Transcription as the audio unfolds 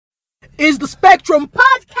is the Spectrum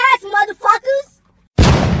Podcast,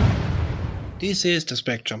 motherfuckers. This is the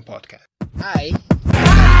Spectrum Podcast. Hi.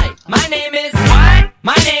 Hi, my name is what?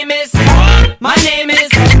 My name is what? My name is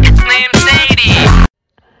Slim Sadie.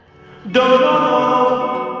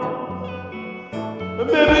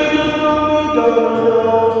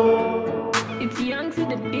 It's young to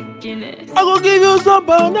the beginning. I gonna give you some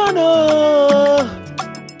banana.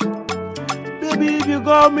 Baby, if you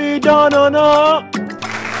got me banana.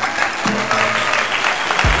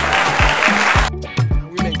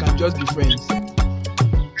 Women can just be friends.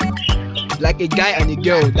 Like a guy and a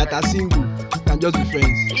girl that are single can just be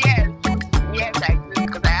friends. Yes, I do,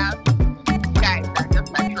 because I have guys that are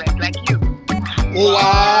just my friends, like you. Oh,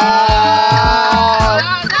 wow!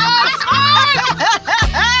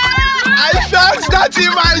 I felt that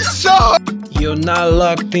in my soul! You're now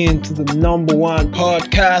locked into the #1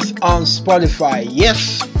 podcast on Spotify.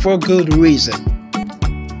 Yes, for good reason.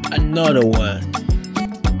 Another one.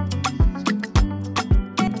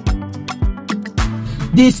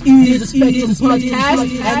 This is the Spectrum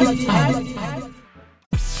Podcast, and it's time.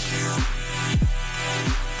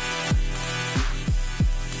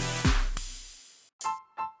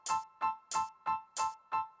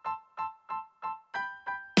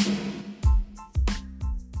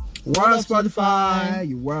 What up, Spotify?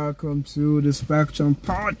 You're welcome to the Spectrum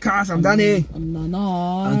Podcast. I'm Danny. I'm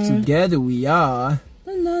Nana. And together we are.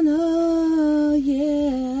 Nana,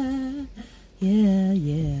 yeah.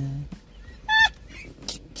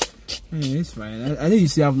 It's fine. I know you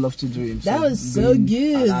still have love to dream. That was so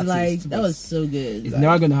good. That was so good. It's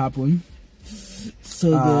never gonna happen. So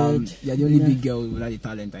good. You're the only big girl without the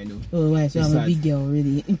talent, I know. Oh, right. So It's I'm a sad. big girl,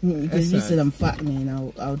 really. Because you sad. said I'm fat,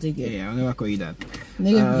 man. I'll take it. Yeah, I'll never call you that.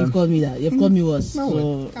 Nigga, you've called me that. You've called me worse. No,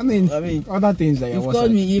 So, I mean, other things that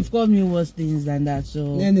you've called me worse things than that.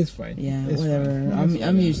 So Yeah, it's fine. yeah, It's whatever. fine.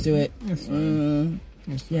 I'm used to it. It's fine.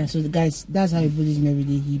 Yeah, so the guys, that's how he bullies me every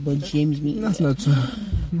day. He body shames me. That's not true.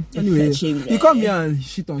 Anyway, Fat shame. you come here and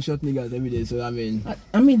shit on short niggas every day, so I mean,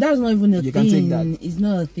 I mean, that's not even a You thing. can take that. It's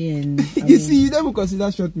not a thing. you see, you never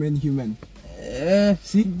consider short men human.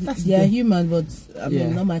 See, that's They're the human, but I mean,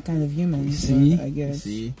 Yeah. not my kind of human. So see, I guess.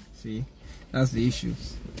 see, that's the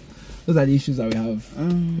issues. Those are the issues that we have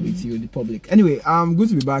with you, the public. Anyway, good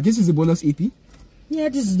to be back. This is the bonus EP. Yeah,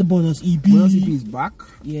 this is the bonus EP. Bonus EP is back,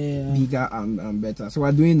 Yeah. bigger and better. So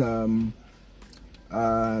we're doing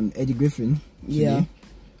Eddie Griffin. Today.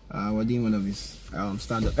 Yeah. We're doing one of his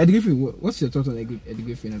stand-up. Eddie Griffin, what's your thought on Eddie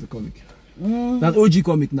Griffin as a comic? Mm, That OG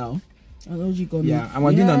comic now. an OG comic. Yeah, and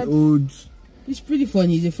we're doing an old. He's pretty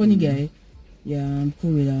funny. He's a funny guy. Yeah, I'm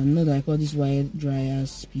cool with that. Not like all these white, dry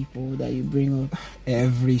ass people that you bring up.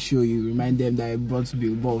 Every show you remind them that I brought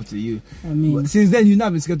Billboard to you. I mean, But since then, you've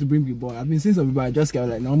not been scared to bring Billboard. I've been seeing some people, I just get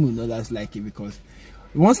like, Naomi will not that's like it because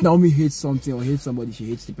once Naomi hates something or hates somebody, she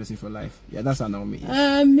hates the person for life. Yeah, that's how Naomi is.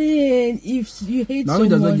 I mean, if you hate Naomi someone,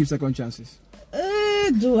 does not give second chances.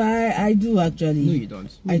 do I do actually. No, you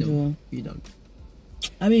don't. I do. You don't.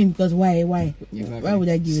 I mean, because why? Exactly. Why would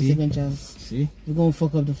I give See? a second chance? See? You're gonna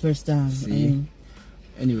fuck up the first time. See? I mean,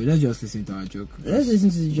 Anyway, let's just listen to our joke. let's listen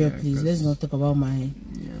to the joke, Yeah, please. 'cause- Let's not talk about my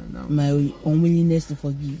Yeah, no. unwillingness to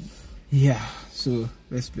forgive. Yeah, so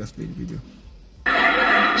let's just play the video.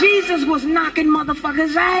 Jesus was knocking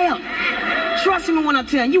motherfuckers out. Trust me when I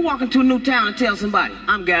tell you, you walk into a new town and tell somebody,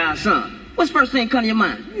 I'm God's son. What's first thing come to your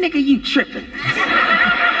mind? Nigga, you tripping.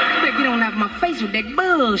 Better get on out of my face with that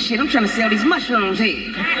bullshit. I'm trying to sell these mushrooms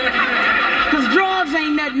here. Cause drugs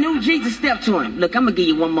ain't nothing new. Jesus stepped to him. Look, I'm gonna give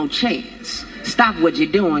you one more chance. Stop what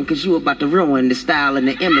you're doing, cause you about to ruin the style and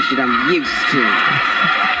the image that I'm used to.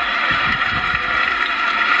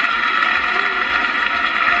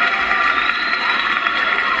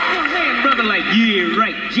 Brother like, yeah,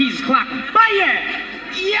 right. Jesus clock him. But yeah.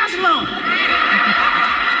 Yes, Lord.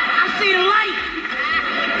 I see the light.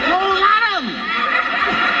 Whole lot of them.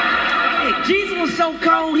 Hey, Jesus was so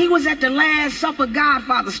cold, he was at the Last Supper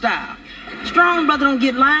Godfather style. Strong brother don't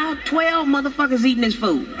get loud. 12 motherfuckers eating his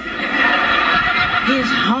food. His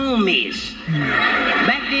homies.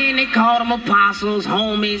 Back then they called them apostles,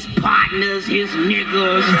 homies, partners, his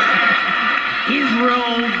niggas, his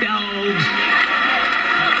road dogs.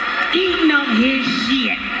 Eating up his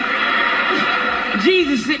shit.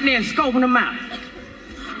 Jesus sitting there scoping them out.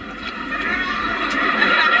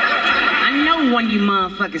 I know one of you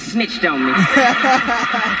motherfuckers snitched on me.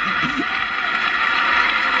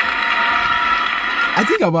 I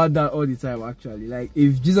think about that all the time actually. Like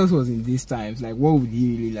if Jesus was in these times, like what would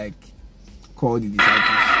he really like call the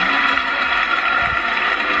disciples?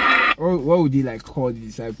 Or what would he like call the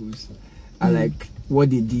disciples? And like what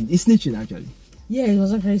they did. It's snitching actually. Yeah, it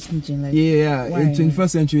was actually snitching. Like, Yeah, why? in 21st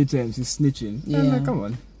century terms, he's snitching. Yeah. I'm like, come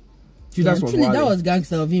on. yeah, That's what truly, that wild. was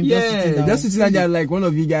gangster of him. Yeah, just sitting there like one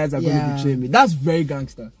of you guys are going to Yeah. betray me. That's very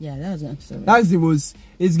gangster. Yeah, that was gangster. That's the most.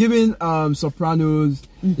 It's giving Sopranos.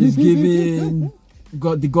 It's giving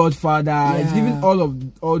The Godfather. It's Yeah. giving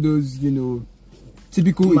all those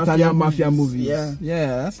typical Mafia Italian mafia movies. movies.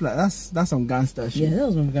 Yeah. That's some gangster shit. Yeah, that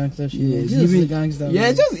was some gangster shit. Yeah, Yeah, it's Jesus was giving- a gangster.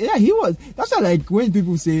 Yeah, man. he was. That's why like when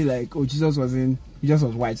people say like, oh, Jesus was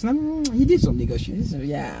white. So, he did some nigga shit. So,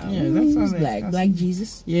 yeah, Yeah, mm, that's he's how, like, black, that's- black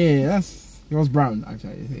Jesus. Yeah, he was brown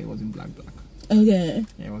actually. It wasn't black. Okay,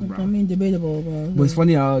 Yeah, it was I brown. mean debatable, but But it's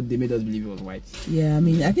funny how they made us believe it was white. yeah, I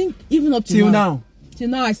mean, I think even up Till now. till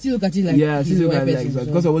now, I still look at it like Yeah, he's see, a white like, person. it's so-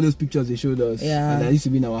 because of all those pictures they showed us. Yeah. And that used to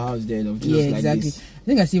be in our house then of Jesus yeah, like exactly. this. I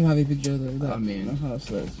think I still have a picture of that. Oh, man. my house,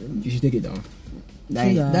 so- You should take it down.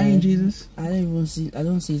 that. Dying Jesus. I don't even see. I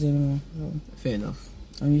don't see it anymore. So Fair enough.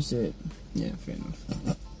 I'm used to it. Yeah, fair enough.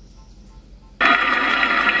 But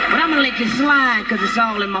I'm gonna let you slide because it's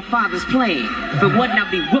all in my father's plan. If it wasn't,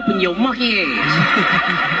 I'd be whooping your monkey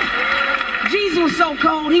ass. Jesus was so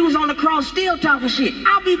cold, he was on the cross still talking shit.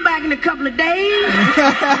 I'll be back in a couple of days.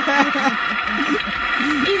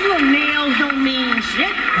 These little nails don't mean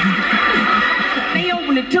shit. They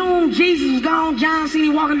opened the tomb, Jesus was gone, John seen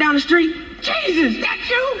him walking down the street. Jesus, that's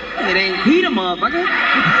you? It ain't Peter, motherfucker.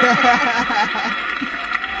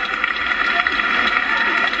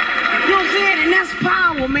 You know what I'm saying? And that's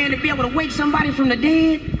power, man, to be able to wake somebody from the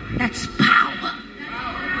dead. That's power.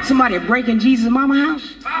 Somebody breaking Jesus' mama house.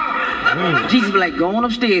 Jesus be like, go on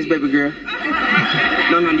upstairs, baby girl.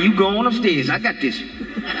 No, you go on upstairs. I got this.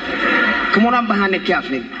 Come on up behind that couch,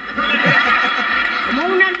 nigga. Come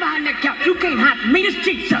on out behind that couch. You can't hide from me. It's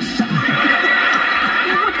Jesus.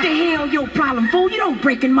 Now, what the hell your problem, fool? You don't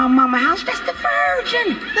break in my mama house. That's the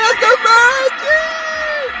virgin. That's the virgin!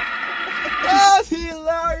 That's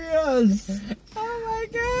hilarious! Oh my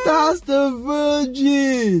god! That's the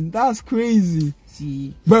virgin! That's crazy.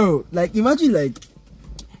 See, Bro, like imagine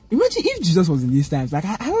if Jesus was in these times. Like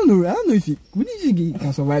I don't know if he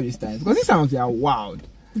can survive these times. Because these times they are wild.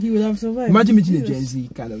 he would have survived. Imagine meeting a Jesus. Gen Z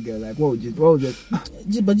kind of girl. Like what would it?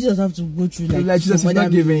 But Jesus have to go through like Jesus is some not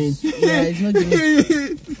other giving. means. Yeah, it's not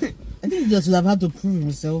giving. I think Jesus would have had to prove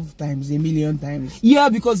himself times a million times. Yeah,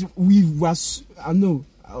 because we was I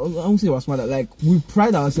won't say we're smarter. Like we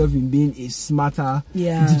pride ourselves in being a smarter,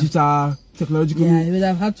 Yeah. digital, technological, Yeah, he would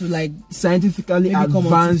have had to like. scientifically Maybe come on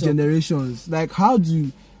advanced TikTok. generations. Like how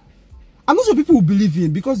do I'm not sure people will believe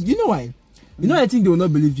him because you know why? You know I think they will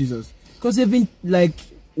not believe Jesus because they've been like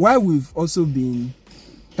while we've also been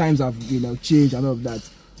times have changed and all of that.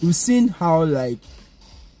 We've seen how like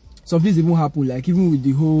some things even happen. Like even with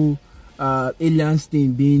the whole aliens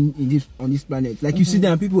thing being on this planet, like you see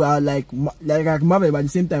them people are like marvel, but at the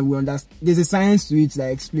same time we understand there's a science to it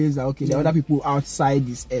that explains that okay there are other people outside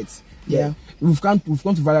this earth. Yeah. We've come to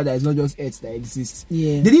find that it's not just earth that exists.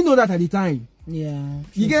 Yeah. They didn't know that at the time. Yeah.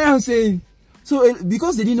 You get what I'm saying? So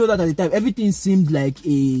because they didn't know that at the time, everything seemed like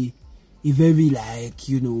a very like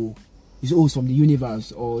it's from the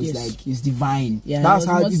universe or it's Yes. like it's divine. Yeah, That's it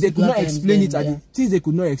how was they could not black explain and it at then, the things they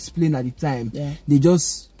could not explain at the time. Yeah. They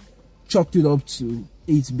just chalked it up to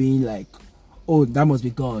it being like, oh, that must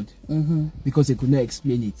be God because they could not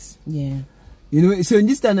explain it. Yeah. So in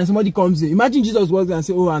this time, when somebody comes in, imagine Jesus walks in and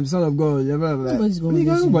say, "Oh, I'm the Son of God." Nobody's going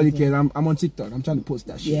to listen Nobody to cares. I'm on TikTok. I'm trying to post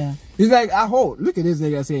that shit. Yeah. He's like, look at this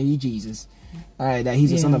nigga saying he Jesus. All right, that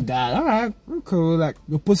he's the Son Yeah. of God. All right, cool. Like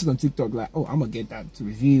you post it on TikTok. Like, oh, I'm gonna get that to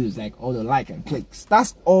reviews, like all the like and clicks.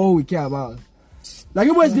 That's all we care about. Like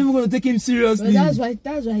nobody's even gonna take him seriously. But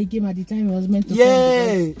that's why he came at the time he was meant to come.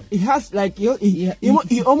 Yeah, it has like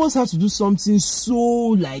he almost has to do something so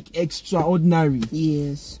like extraordinary,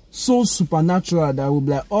 Yes. so supernatural that will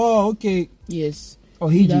be like, oh, okay, Yes. oh,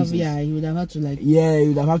 he He'd have, Jesus. yeah, he would have had to like. Yeah, he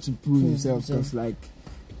would have had to prove Prove himself because, himself. like,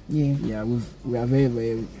 Yeah. we are very,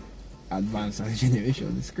 very advanced as a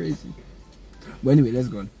generation. It's crazy. But anyway, let's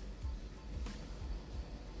go on.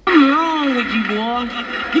 What's wrong with you, boy?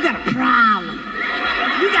 You got a problem.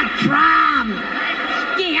 You got a problem.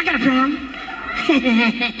 Yeah, I got a problem.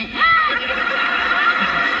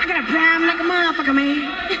 I got a problem like a motherfucker,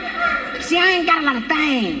 man. See, I ain't got a lot of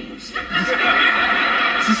things.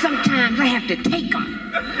 So sometimes I have to take them.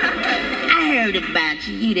 I heard about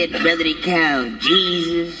you. You that brother they call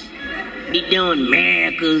Jesus. Be doing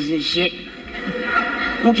miracles and shit.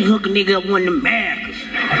 Won't you hook a nigga up one of them miracles?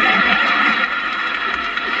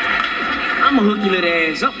 I'ma hook your little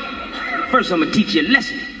ass up. First, I'ma teach you a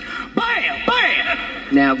lesson. Bam, bam.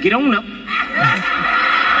 Now get on up.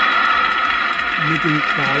 Making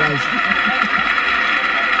paralyzed.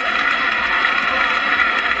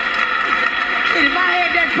 Hey,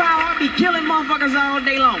 be killing motherfuckers all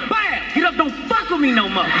day long. Bam! Get up, don't fuck with me no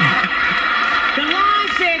more. The line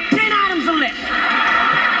said 10 items or less.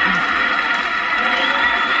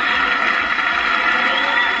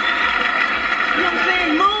 You know what I'm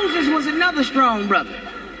saying? Moses was another strong brother.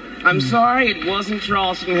 I'm sorry, it wasn't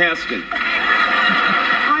Charleston Heston.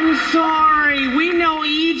 I'm sorry. We know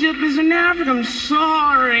Egypt is in Africa. I'm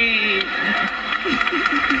sorry.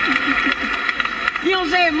 You know what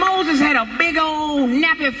I'm saying? Moses had a big old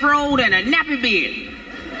nappy throat and a nappy beard.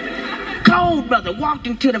 Cold brother walked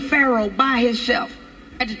into the Pharaoh by himself.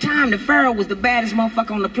 At the time, the Pharaoh was the baddest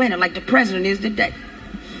motherfucker on the planet, like the president is today.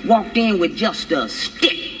 Walked in with just a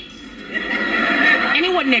stick. And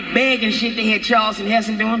it wasn't that begging shit they had Charleston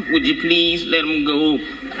Heston doing. Would you please let him go?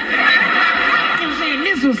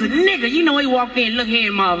 This was a nigga. You know he walked in, look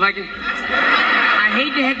here, motherfucker. I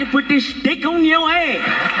hate to have to put this stick on your head.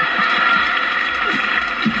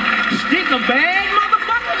 Stick a bad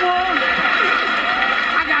motherfucker, boy.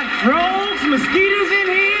 I got frogs, mosquitoes in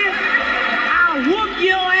here. I'll whoop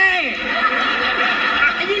your ass.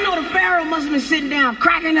 And you know the Pharaoh must have been sitting down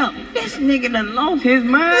cracking up. This nigga done lost his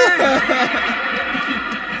mind.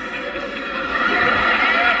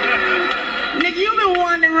 You've been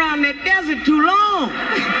wandering around that desert too long.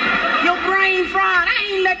 Your brain fried. I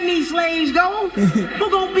ain't letting these slaves go. Who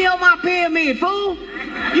gonna build my pyramid, fool?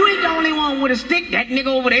 You ain't the only one with a stick. That nigga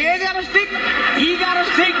over there got a stick. He got a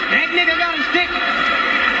stick. That nigga got a stick.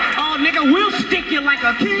 Oh, nigga, we'll stick you like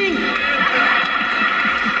a king.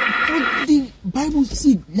 The Bible,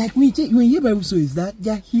 see, like when you hear Bible stories, that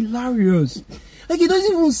they're hilarious. Like it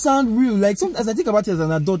doesn't even sound real. Like sometimes I think about it as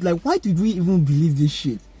an adult, like why did we even believe this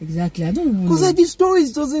shit? Exactly, I don't even know. Because like the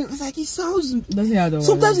stories doesn't, it's like it sounds,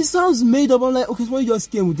 sometimes it sounds made up. I'm like, okay, someone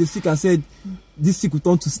just came with a stick and said this stick will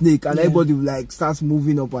turn to snake, and everybody will like starts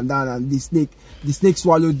moving up and down, and the snake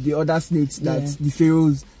swallowed the other snakes that the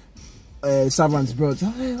Pharaoh's servants brought.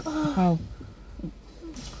 I'm like, How?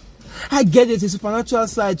 I get it, a supernatural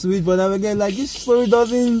side to it, but then again, like this story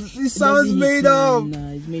it sounds made up. Nah,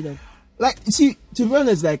 it's made up. Like, see, to be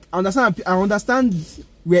honest, like I understand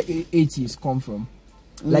where atheists come from.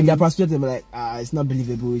 Like their perspective, like it's not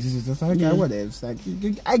believable. It's just like what else? Like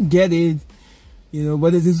I get it, you know.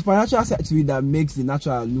 But there's a supernatural side to it that makes the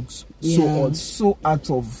natural look so odd, so out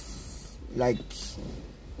of like.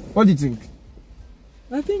 What do you think?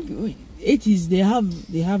 I think atheists they have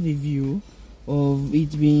a view of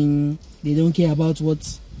it being they don't care about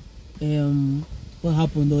what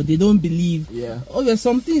happened, or they don't believe. Yeah. Oh, there's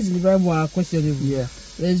some things in the Bible are questionable. Yeah.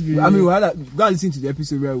 Let's be real. I mean, go and listen to the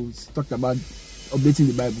episode where we talked about updating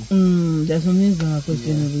the Bible. There's some things that are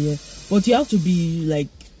questionable, yeah. But you have to be like,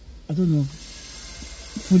 I don't know,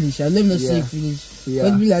 foolish. Let me not say foolish. Yeah.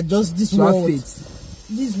 But be like, just this word.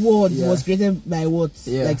 This word was created by what?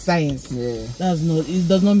 Yeah. Like science. Yeah. It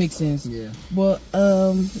does not make sense. Yeah. But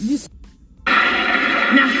this.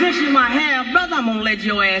 Now since you my half brother, I'm gonna let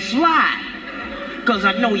your ass slide. Cause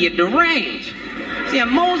I know you're deranged. See,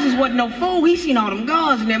 Moses wasn't no fool. He seen all them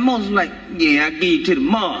gods, and then Moses was like, yeah, I give you to the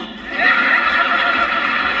mob.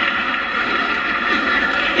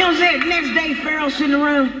 You know what I'm saying? Next day, Pharaoh sitting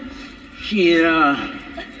around. Shit,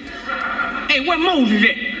 hey, where Moses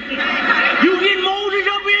at? You get Moses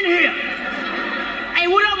up in here. Hey,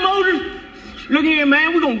 what up, Moses? Look here,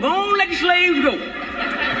 man, we're gonna go on and let the slaves go.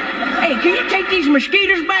 Hey, can you take these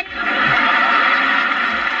mosquitoes back?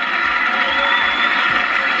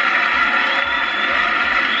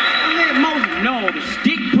 Moses, no, the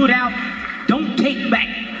stick put out, don't take back.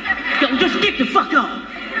 Yo, just get the fuck up.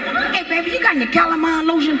 Hey, baby, you got any calamine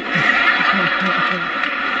lotion?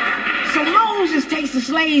 So Moses takes the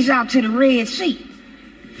slaves out to the Red Sea.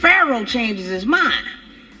 Pharaoh changes his mind.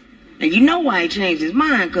 And you know why he changed his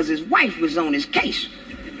mind? Because his wife was on his case.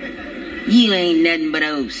 You ain't nothing but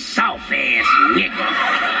old soft-ass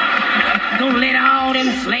nigga. Gonna let all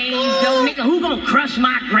them slaves go, nigga? Who gonna crush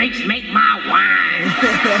my grapes, make my wine?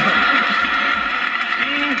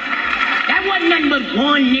 That wasn't nothing but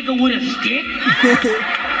one nigga with a stick.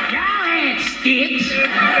 Y'all had sticks.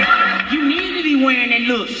 You need to be wearing that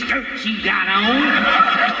little skirt you got on. You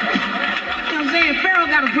know what I'm saying? Pharaoh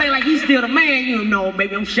gotta play like he's still the man. You know,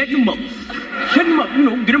 baby, I'm setting him up. Set him up, you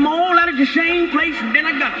know, get them all out of the same place, and then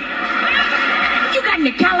I got them. You got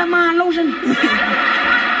any calamine lotion?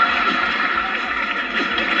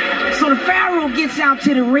 So the Pharaoh gets out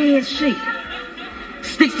to the Red Sea,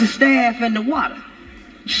 sticks the staff in the water.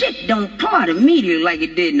 Shit don't part immediately like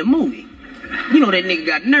it did in the movie. You know that nigga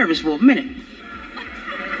got nervous for a minute.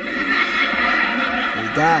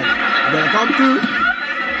 Hey, God, you better come through.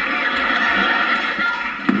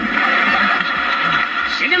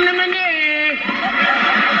 Sit him in the neck.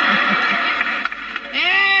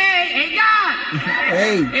 Hey,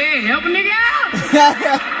 Hey. Hey, help a nigga out.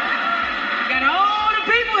 Got all the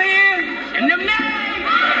people here and them names.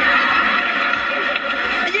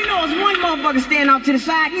 And you know, it's one motherfucker standing off to the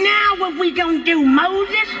side. Now what we gonna do,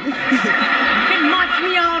 Moses? Then march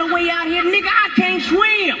me all the way out here, nigga. I can't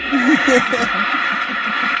swim.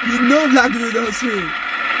 You know black people don't swim.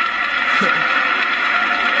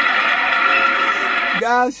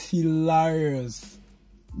 That's hilarious.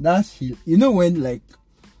 You know when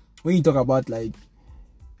you talk about like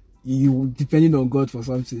you depending on God for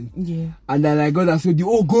something, yeah, and then like God has said,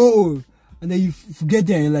 "Oh, go," and then you forget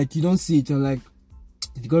there and like you don't see it. And like,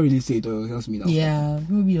 did God really say it or just me now? Yeah,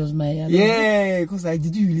 maybe it was my because like,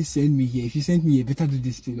 did you really send me here? If you sent me here, better do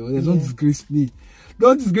this thing. Don't disgrace me.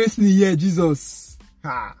 Don't disgrace me here, Jesus.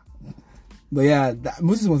 Ha. But yeah,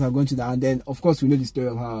 Moses must have gone through that, and then of course we know the story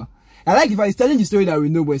of how. I like if I was telling the story that we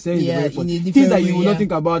know, but saying things that you will not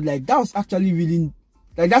think about, like that was actually really,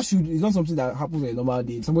 like it's not something that happens on a normal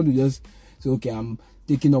day. Somebody will just say, okay, I'm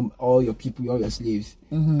taking up all your people, all your slaves,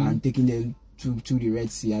 and taking them to the Red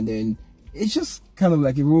Sea, and then it's just kind of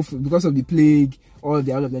like a rough because of the plague. All of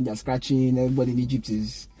them they're scratching. Everybody in Egypt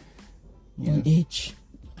is on edge.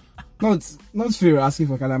 Not Pharaoh asking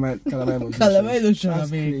for calamine. Calamine lotion. That's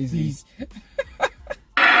crazy.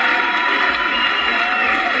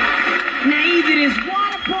 Now either this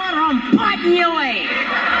water part or I'm putting your ass.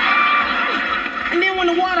 And then when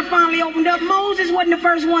the water finally opened up, Moses wasn't the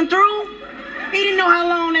first one through. He didn't know how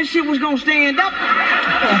long that shit was gonna stand up.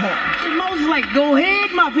 And Moses like, go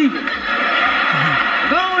ahead, my people.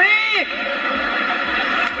 Go ahead.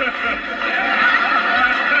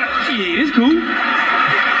 Shit, it's cool.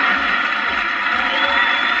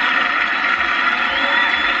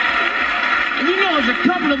 There's a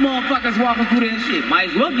couple of motherfuckers walking through that shit. Might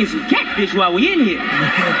as well get some catfish while we in here.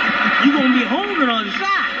 You gonna be hungry on the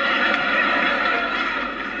side.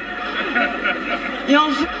 You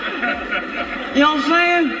know what I'm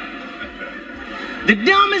saying? The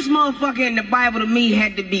dumbest motherfucker in the Bible to me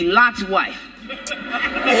had to be Lot's wife.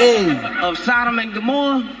 Hey. Of Sodom and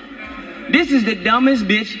Gomorrah. This is the dumbest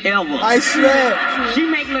bitch ever. I swear. She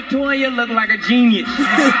make LaToya look like a genius.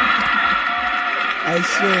 I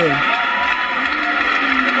swear.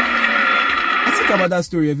 About that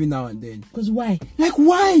story every now and then. Because why? Like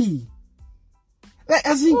why? Like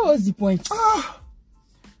as in, what was the point?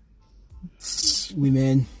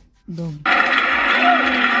 Women. Dumb. You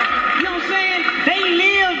know what I'm saying? They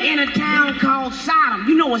lived in a town called Sodom.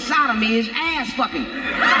 You know what Sodom is? Ass fucking.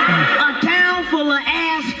 A town full of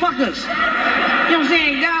ass fuckers. You know what I'm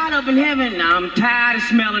saying? God up in heaven. Now I'm tired of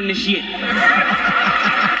smelling this shit.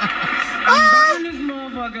 I'm burning this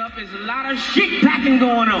motherfucker up. There's a lot of shit packing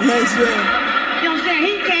going on. Yes, man. You know what I'm saying?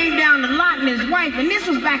 He came down to Lot and his wife, and this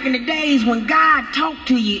was back in the days when God talked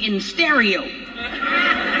to you in stereo. You know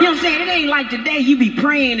what I'm saying? It ain't like today you be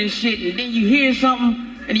praying and shit, and then you hear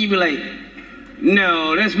something, and you be like,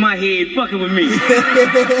 no, that's my head fucking with me. You know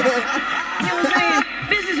what I'm saying?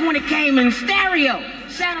 This is when it came in stereo.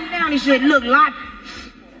 Sat him down, he said, look, Lot,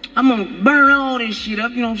 I'm gonna burn all this shit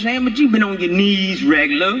up, you know what I'm saying? But you've been on your knees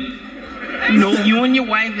regular. You know, you and your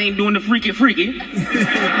wife ain't doing the freaky.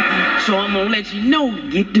 So I'm gonna let you know,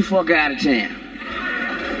 get the fuck out of town.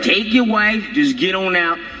 Take your wife, just get on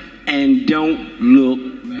out, and don't look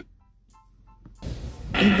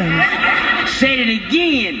back. Say it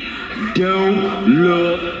again. Don't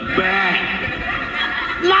look back.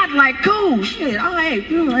 Lot like, cool, shit. All right,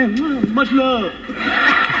 much love. Why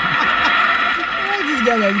this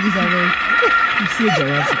guy like this, I mean? You see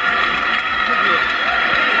Jurassic.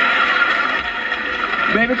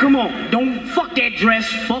 Baby, come on. Don't fuck that dress.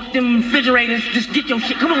 Fuck them refrigerators. Just get your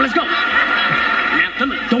shit. Come on, let's go. Now,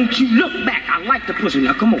 come on. Don't you look back. I like the pussy.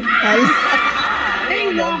 Now, come on.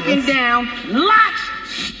 They walking down Lot's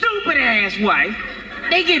stupid ass wife.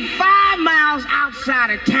 They get 5 miles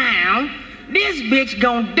outside of town. This bitch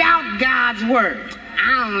gonna doubt God's word.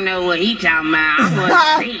 I don't know what he talking about. I want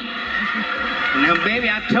to see. Now, baby,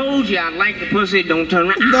 I told you I like the pussy. Don't turn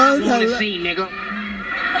around. I want to see, nigga.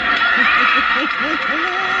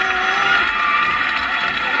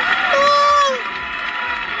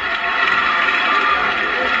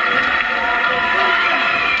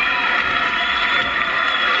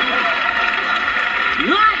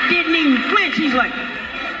 Lot didn't even flinch. He's like,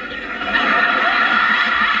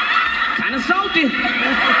 kind of salty. Y'all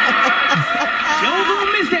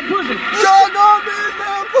gonna miss that pussy. Y'all gonna miss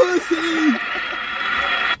that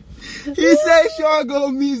pussy. He said, "Sure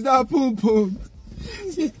gonna miss that pum pum."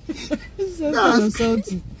 That's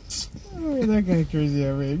salty. Oh, that guy crazy, I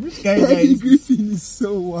mean. Which guy Griffin is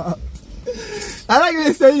so wild. I like when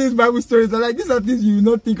he's telling his Bible stories. I like these are things you will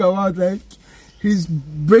not think about. Like he's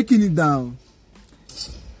breaking it down.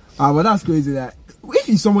 But that's crazy. That if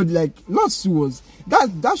it's somebody like not Sue was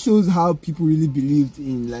that shows how people really believed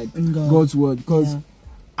in like God's word. Because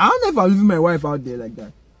I'll never leave my wife out there like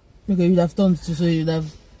that. Okay, you'd have turned to so you'd have.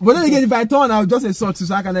 But then again, if I turn, I'll just insult you,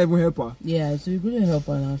 so I cannot even help her. Yeah, so you couldn't help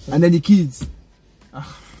her now. So. And then the kids.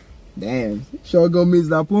 Damn, sure go miss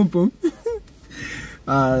that pum pum.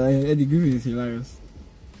 Eddie Griffin is hilarious.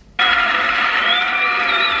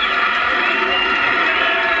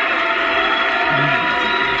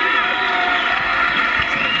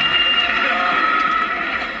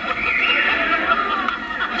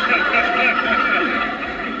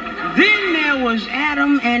 Then there was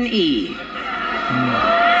Adam and Eve.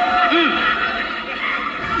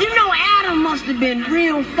 You know, Adam must have been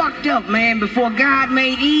real fucked up, man, before God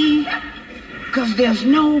made Eve. Because there's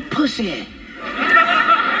no pussy.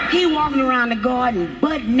 He walking around the garden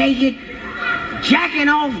butt naked, jacking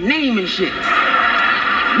off, naming shit.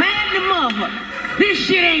 Man, the mother, this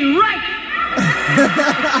shit ain't right.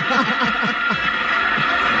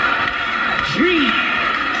 Tree.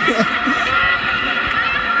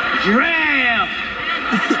 Giraffe.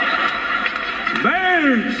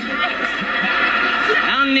 Birds.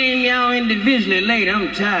 I'll name y'all individually later.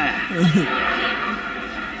 I'm tired.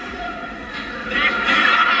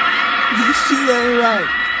 This shit ain't right.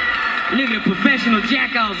 Look at the professional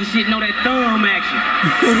jackoffs and shit know that thumb action.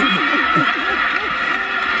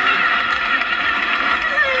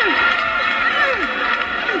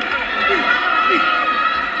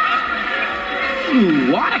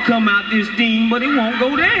 Water come out this thing, but it won't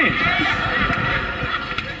go there.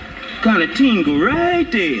 Kind of tingle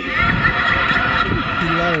right there.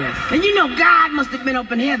 Hilarious. And you know, God must have been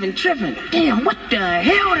up in heaven tripping. Damn, what the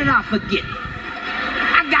hell did I forget?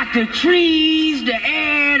 I got the trees, the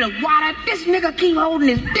air, the water. This nigga keep holding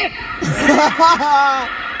his dick.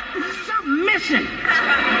 Something missing.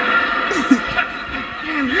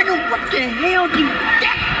 Damn, nigga, what the hell you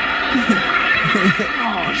get? Damn.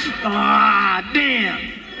 Oh, damn.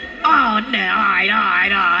 All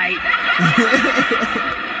right.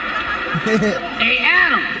 Hey,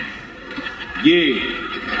 Adam. Yeah.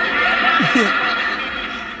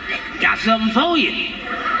 Got something for you.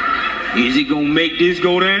 Is it gonna make this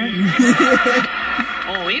go down?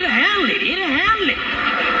 Oh, it'll handle it.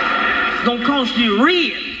 It's gonna cost you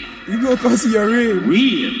real. It's gonna cost you real.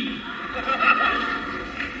 Real.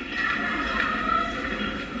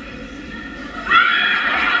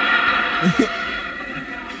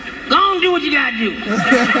 Go on, do what you gotta do.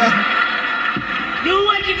 Do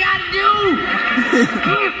what you gotta do.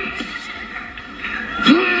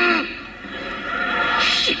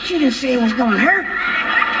 Shit, you didn't say it was gonna hurt.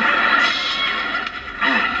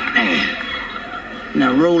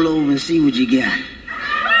 Now roll over and see what you got.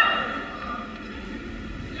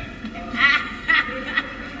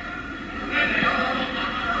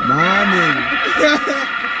 My nigga.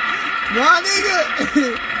 My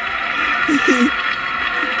nigga.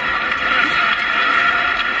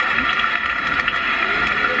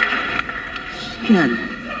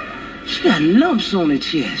 She got lumps on her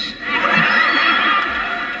chest.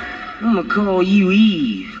 I'm gonna call you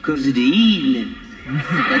Eve because of the evening.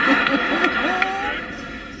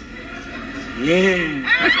 Yeah.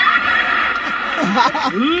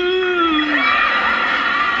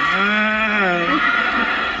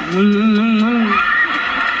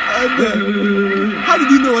 How did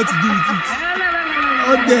you know what to do with it?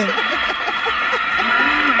 Okay.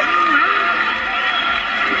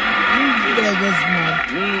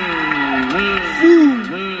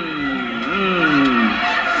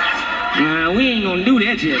 We ain't gonna do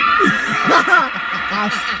that yet.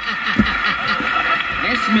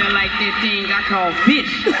 That smell like that thing I call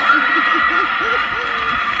fish.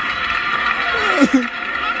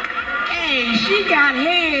 Hey, she got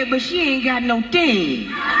hair, but she ain't got no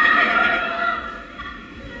thing.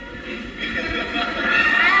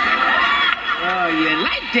 Oh, you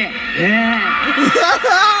like that? Yeah.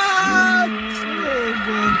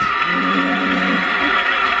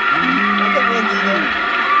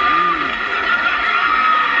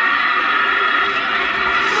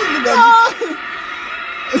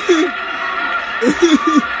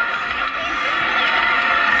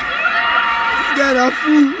 Get a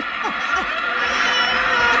fool.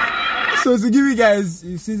 So to give you guys,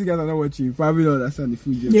 since you guys are not watching, you probably don't understand the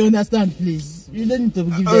food joke. They understand, please. You don't need to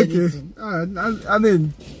give them anything. I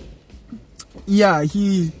mean, yeah,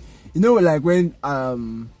 he, you know, like when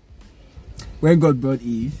God brought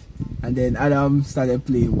Eve, and then Adam started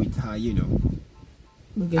playing with her, you know.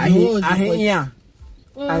 Okay, yeah.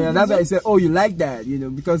 And that's why I said, oh, you like that, you know,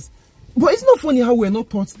 because, but it's not funny how we're not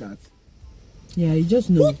taught that. Yeah, you just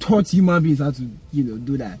know. Who taught human beings how to, you know,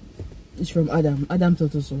 do that? It's from Adam. Adam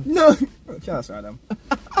taught us so. No. Shout out to Adam.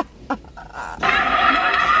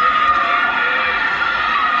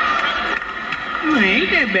 Ain't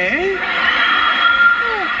that bad.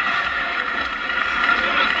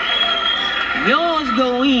 Yours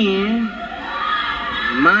go in,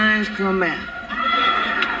 mine's come out.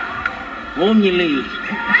 Open your legs.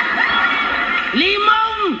 Leave 'em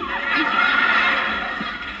open.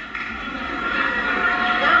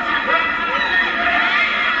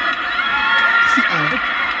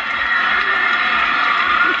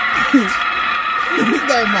 This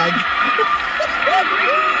guy mad.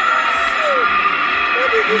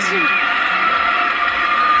 What is this?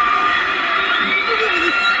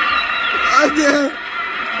 Okay.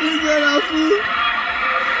 Is that a fool?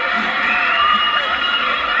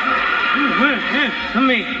 Come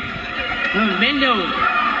here. Bend over.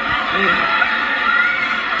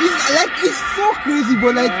 It's so crazy,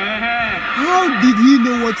 but like, how did he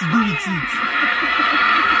know what to do with it?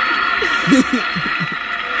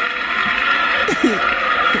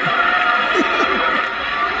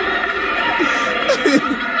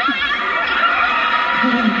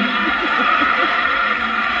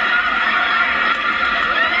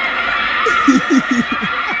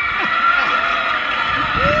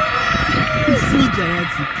 It's so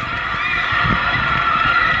gigantic.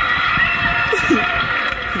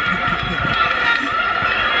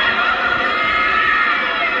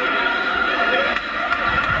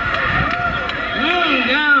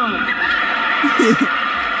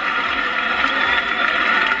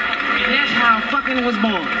 And that's how fucking was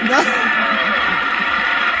born.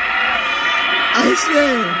 I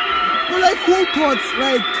swear. But like, who thought,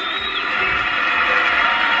 like,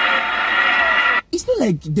 it's not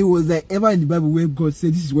like there was like ever in the Bible where God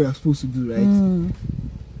said this is what you're supposed to do, right?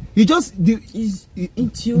 He just the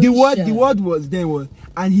word was there was,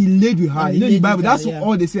 and he laid with her. You know, in the Bible, that's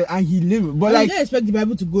all they said, and he laid with. But like, you don't expect the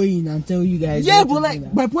Bible to go in and tell you guys. Yeah, but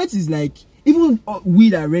like, my point is like, even we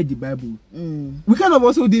that read the Bible, we kind of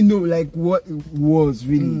also didn't know like what it was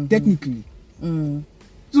really technically.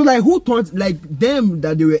 So like, who thought like them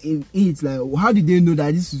that they were in it? Like, how did they know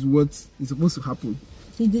that this is what is supposed to happen?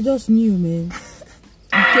 They just knew, man.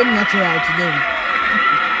 It came natural to them.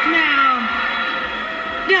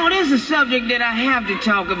 Now, there's a subject that I have to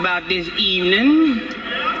talk about this evening.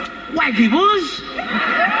 White peoples.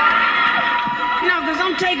 Now, because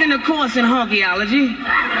I'm taking a course in archaeology,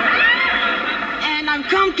 and I've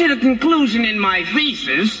come to the conclusion in my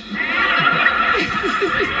thesis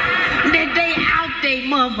that they out they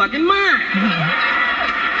motherfucking mind.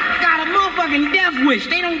 Got a motherfucking death wish.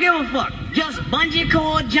 They don't give a fuck. Just bungee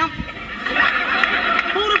cord jump.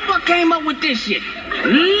 Who the fuck came up with this shit?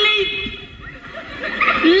 Leap.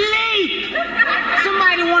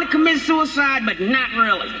 Somebody want to commit suicide, but not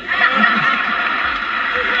really.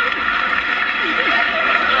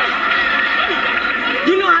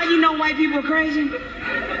 You know how you know white people are crazy?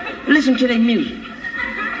 Listen to their music. You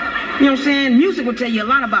know what I'm saying? Music will tell you a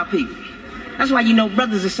lot about people. That's why you know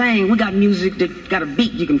brothers are saying we got music that got a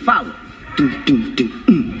beat you can follow.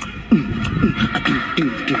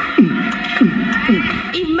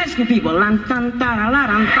 Even Mexican people.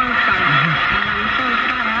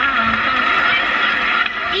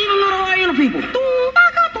 Even little Oriental people.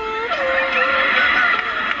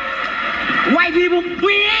 White people.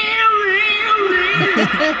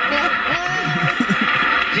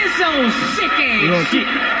 Just so sick ass shit.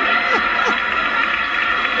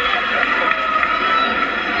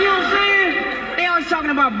 You know what I'm saying? They always talking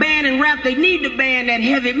about band and rap. They need to ban that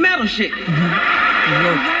heavy metal shit.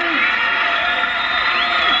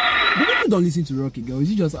 But people don't listen to rock, girl.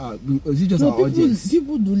 Is it just our audience?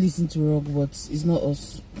 People do listen to rock, but it's not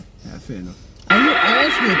us. Yeah, fair enough. I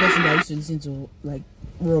also know a person that used to listen to like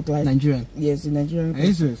rock, like Nigerian. Yes, in Nigerian.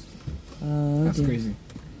 That's crazy.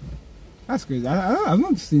 That's crazy. I've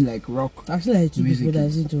not seen like rock. Actually, I two people that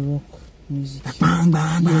listen to rock music. Bang,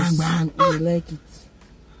 bang, bang, bang. I like it.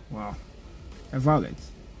 Wow. Violent.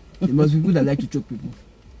 It must be people that like to choke people.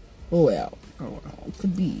 Oh well. Oh wow.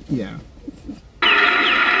 Could be. Yeah.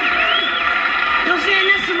 You know what I'm saying?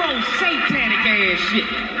 That's some old satanic ass shit.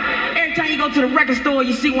 Every time you go to the record store,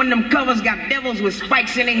 you see one of them covers got devils with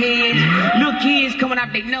spikes in their heads, little kids coming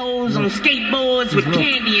out their nose on skateboards with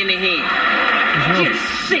candy in their head. Just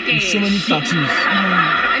sick ass so many shit. tattoos.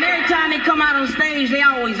 And every time they come out on stage, they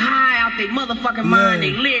always high out their motherfucking mind.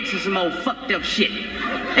 Their lyrics and some old fucked up shit.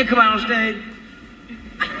 They come out on stage.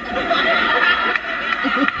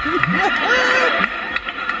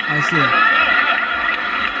 I see.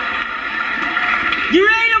 You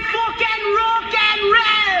ready to fucking rock and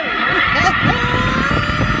roll?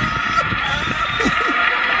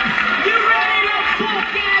 You ready to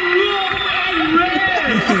fucking rock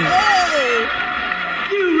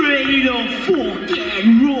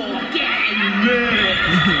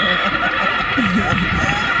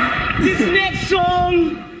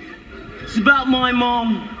It's about my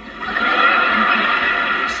mom.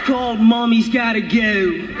 It's called Mommy's Gotta Go. 1,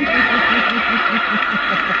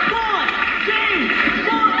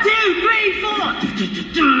 2, 3,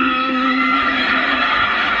 4.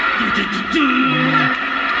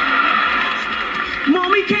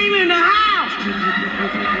 Mommy came in the house,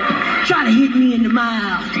 tried to hit me in the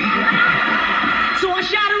mouth. So I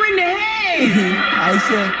shot her in the head. I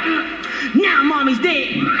said, now Mommy's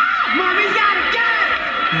dead. Mommy's gotta go.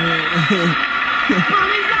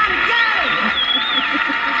 Mommy's gotta go.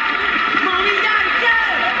 Mommy's gotta go.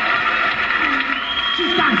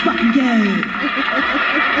 She's gotta fucking go.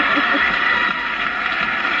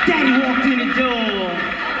 Daddy walked in the door.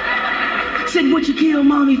 Said, what you kill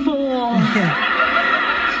Mommy for?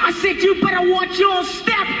 I said, you better watch your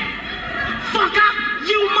step. Fuck up,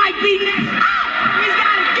 you might be next. Mommy's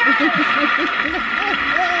gotta go.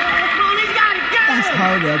 Mommy's gotta go. that's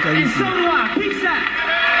how they actually And say so it. do I. Peace out.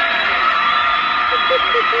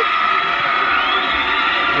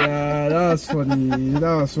 Yeah, that was funny.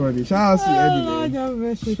 That was funny. Shout out to Eddie.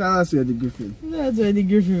 Man. Shout out to Eddie Griffin. That's Eddie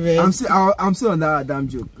Griffin, man. I'm still on that damn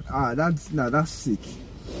joke. That's sick.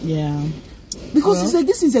 Yeah. Because it's like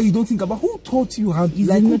this is that you don't think about who taught you how It's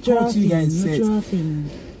like a who natural taught you thing, guys sex. natural thing.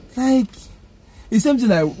 Like it's something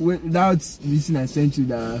like without listening I sent you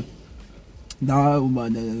that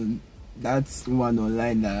woman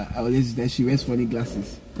online that I always that she wears funny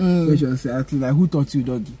glasses. Where she was asking like who taught you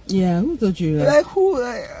doggy? Yeah, who taught you that? Like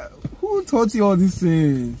who taught you all these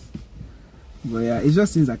things? But yeah, it's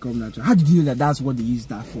just things that come natural. How did you know that that's what they use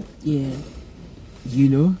that for? Yeah. You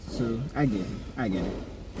know? So I get it.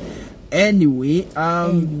 Anyway,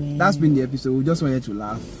 that's been the episode. We just wanted to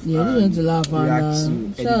laugh. Yeah, we wanted to laugh react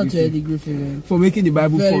and to shout out to Griffin Eddie Griffin, man. for making the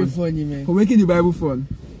Bible Very fun. funny, man. For making the Bible fun.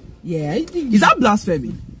 Yeah, I think Is that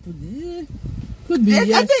blasphemy? yeah, could be. I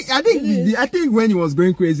Yes. I think when he was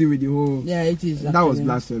going crazy with the whole Yeah, it is. that was actually.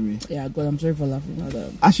 blasphemy. Yeah, God, I'm sorry for laughing at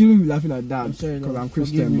that. I shouldn't be laughing at that I'm sorry, because Lord. I'm Forgive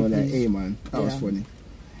Christian, me, but like, please. hey man, that was Yeah. funny.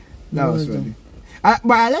 No, That was it's funny.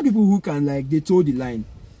 But I like people who can like they toe the line,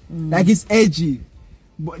 like it's edgy,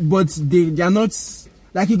 but they are not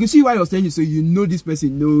like you can see why I was telling you. So you know this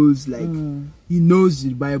person knows like he knows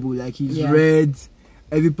the Bible, like he's read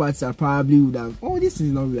every part that probably would have. Oh, this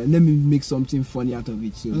is not real. Let me make something funny out of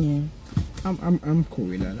it. So Yeah. I'm cool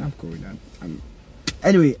with that.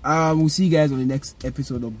 Anyway, we'll see you guys on the next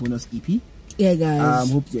episode of Bonus EP. Yeah,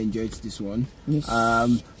 guys. Hope you enjoyed this one. Yes.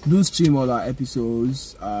 Do stream all our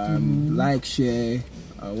episodes. Like, share.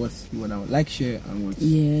 What's the one? Like, share, and what?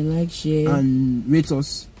 Yeah, like, share, And rate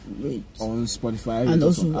us rate. on Spotify. And rate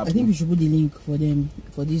us also, on I Apple. think we should put the link for them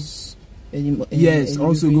for this. Yes.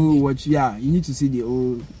 Also, go watch. Yeah, you need to see the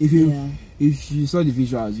whole. If you saw the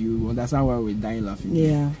visuals, you understand why we're dying laughing.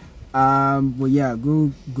 Yeah. But yeah,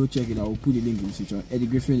 go check it out. I'll put the link in the description. Eddie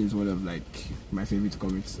Griffin is one of like my favorite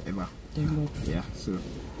comics ever. Thank God. Yeah. So,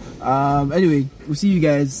 anyway, we'll see you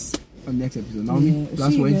guys on the next episode. Now, Yeah,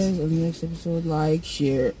 last see you words. guys on the next episode. Like,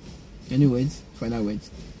 share. Any words? Final words.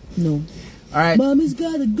 No. All right. Mommy's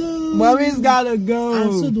gotta go. Mommy's gotta go.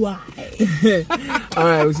 And so do I. All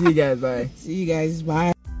right. We'll see you guys. Bye. See you guys.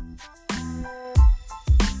 Bye.